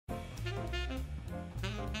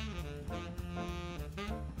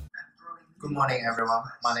Good morning, everyone.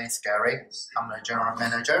 My name is Gary. I'm the general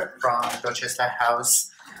manager from Dorchester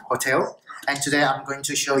House Hotel, and today I'm going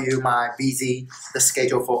to show you the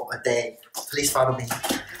schedule for a day. Please follow me.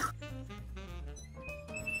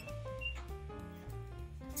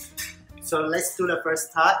 So let's do the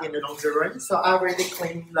first part in the laundry room. So I already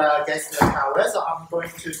cleaned the guest towel, so I'm going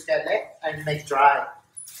to select and make dry.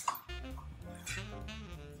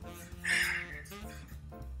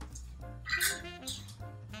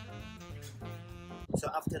 So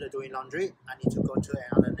after the doing laundry, I need to go to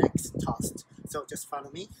another next task. So just follow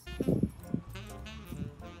me.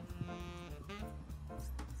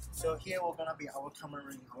 So here we're gonna be our common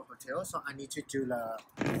room in our hotel. So I need to do the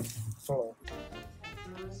floor.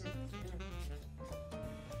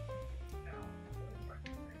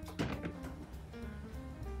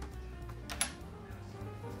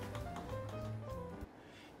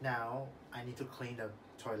 Now I need to clean the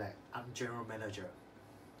toilet. I'm general manager.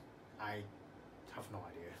 I have no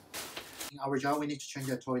idea. In our job, we need to change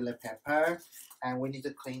the toilet paper, and we need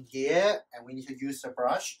to clean here, and we need to use the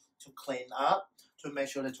brush to clean up to make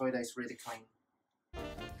sure the toilet is really clean.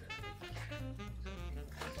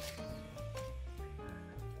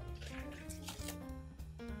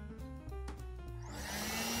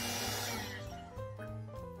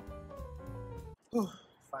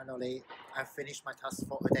 Finally, I finished my task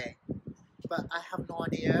for a day. But I have no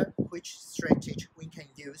idea which strategy we can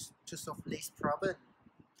use to solve this problem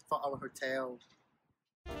for our hotel.